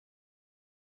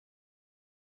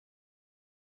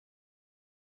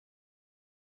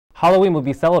Halloween will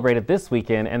be celebrated this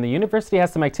weekend, and the university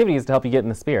has some activities to help you get in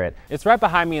the spirit. It's right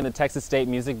behind me in the Texas State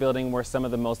Music Building, where some of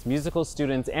the most musical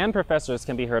students and professors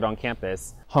can be heard on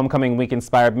campus. Homecoming week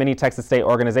inspired many Texas State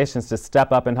organizations to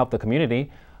step up and help the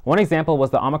community. One example was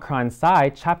the Omicron Psi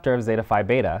chapter of Zeta Phi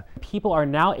Beta. People are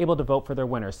now able to vote for their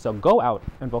winners, so go out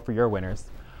and vote for your winners.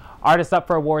 Artists up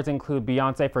for awards include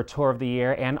Beyonce for Tour of the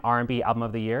Year and R&B Album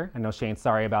of the Year. I know Shane's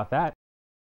sorry about that.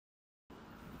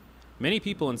 Many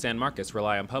people in San Marcos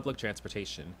rely on public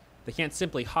transportation. They can't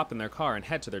simply hop in their car and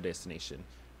head to their destination.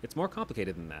 It's more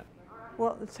complicated than that.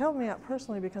 Well, it's helped me out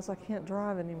personally because I can't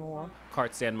drive anymore.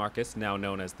 CART San Marcos, now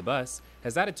known as the bus,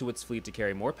 has added to its fleet to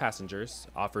carry more passengers,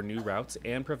 offer new routes,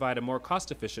 and provide a more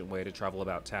cost-efficient way to travel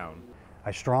about town.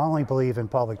 I strongly believe in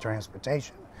public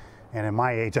transportation, and at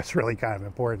my age, that's really kind of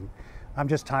important. I'm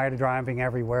just tired of driving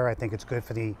everywhere. I think it's good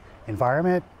for the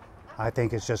environment. I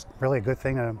think it's just really a good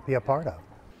thing to be a part of.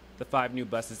 The 5 new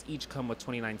buses each come with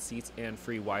 29 seats and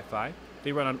free Wi-Fi.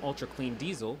 They run on ultra-clean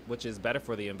diesel, which is better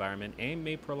for the environment and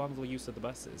may prolong the use of the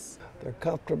buses. They're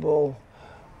comfortable,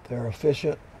 they're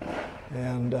efficient,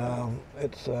 and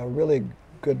it's a really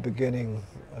good beginning,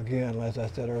 again, as I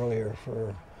said earlier,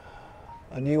 for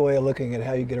a new way of looking at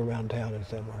how you get around town in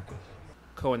San Marcos.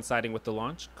 Coinciding with the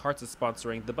launch, CARTS is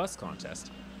sponsoring the bus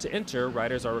contest. To enter,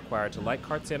 riders are required to like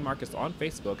CART San Marcos on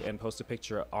Facebook and post a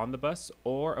picture on the bus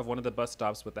or of one of the bus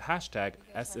stops with the hashtag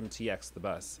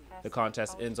SMTXTheBus. The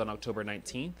contest ends on October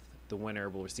 19th. The winner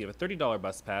will receive a $30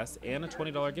 bus pass and a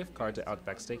 $20 gift card to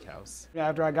Outback Steakhouse.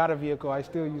 After I got a vehicle, I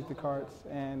still use the carts,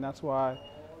 and that's why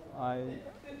I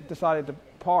decided to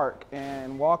park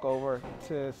and walk over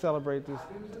to celebrate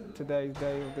today's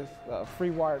day of this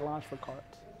free wired launch for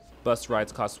carts. Bus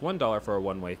rides cost $1 for a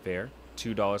one-way fare,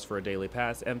 $2 for a daily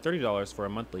pass, and $30 for a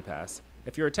monthly pass.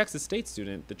 If you're a Texas State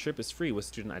student, the trip is free with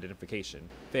student identification.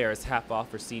 Fare is half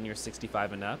off for seniors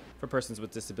 65 and up, for persons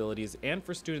with disabilities, and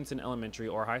for students in elementary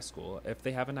or high school if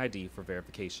they have an ID for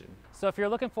verification. So if you're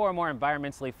looking for a more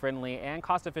environmentally friendly and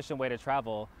cost-efficient way to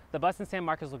travel, the bus in San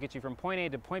Marcos will get you from point A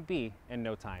to point B in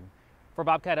no time. For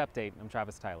Bobcat Update, I'm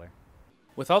Travis Tyler.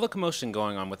 With all the commotion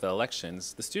going on with the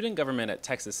elections, the student government at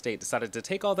Texas State decided to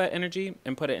take all that energy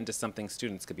and put it into something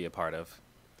students could be a part of.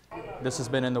 This has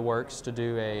been in the works to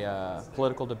do a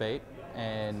political debate,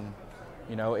 and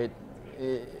you know, it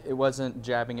wasn't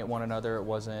jabbing at one another. It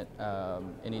wasn't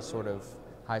any sort of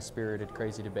high-spirited,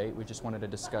 crazy debate. We just wanted a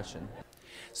discussion.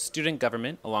 Student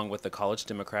government, along with the College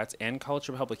Democrats and College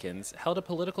Republicans, held a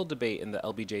political debate in the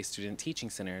LBJ Student Teaching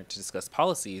Center to discuss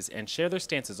policies and share their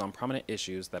stances on prominent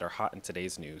issues that are hot in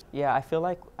today's news. Yeah, I feel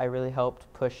like I really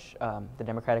helped push the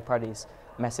Democratic Party's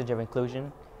message of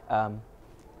inclusion. I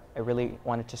really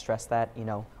wanted to stress that, you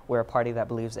know, we're a party that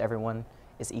believes everyone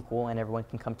is equal and everyone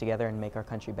can come together and make our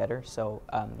country better. So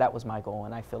that was my goal,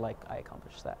 and I feel like I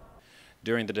accomplished that.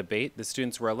 During the debate, the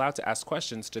students were allowed to ask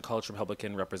questions to College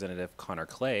Republican Representative Connor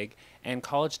Clegg and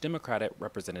College Democratic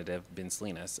Representative Ben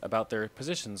Salinas about their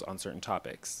positions on certain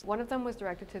topics. One of them was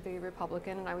directed to the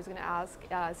Republican, and I was going to ask,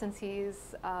 since he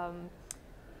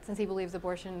believes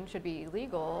abortion should be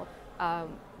illegal,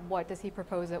 what does he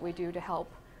propose that we do to help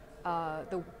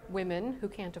the women who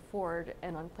can't afford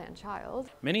an unplanned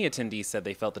child? Many attendees said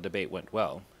they felt the debate went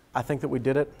well. I think that we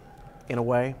did it in a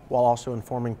way while also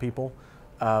informing people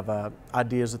of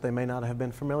ideas that they may not have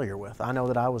been familiar with. I know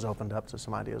that I was opened up to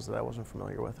some ideas that I wasn't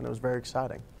familiar with, and it was very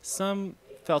exciting. Some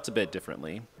felt a bit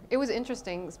differently. It was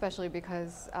interesting, especially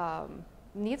because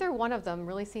neither one of them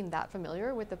really seemed that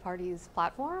familiar with the party's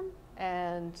platform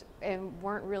and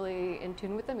weren't really in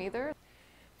tune with them either.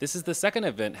 This is the second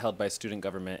event held by student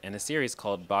government in a series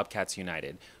called Bobcats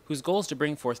United, whose goal is to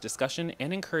bring forth discussion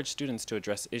and encourage students to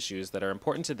address issues that are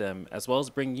important to them, as well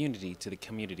as bring unity to the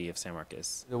community of San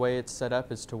Marcos. The way it's set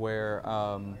up is to where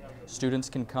students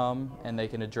can come and they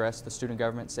can address the student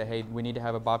government, say, hey, we need to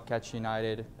have a Bobcats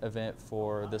United event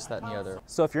for this, that, and the other.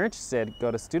 So if you're interested,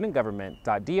 go to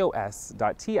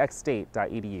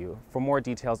studentgovernment.dos.txstate.edu for more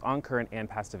details on current and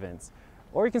past events.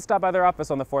 Or you can stop by their office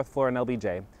on the 4th floor in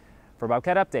LBJ. For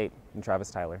Bobcat Update, I'm Travis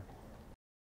Tyler.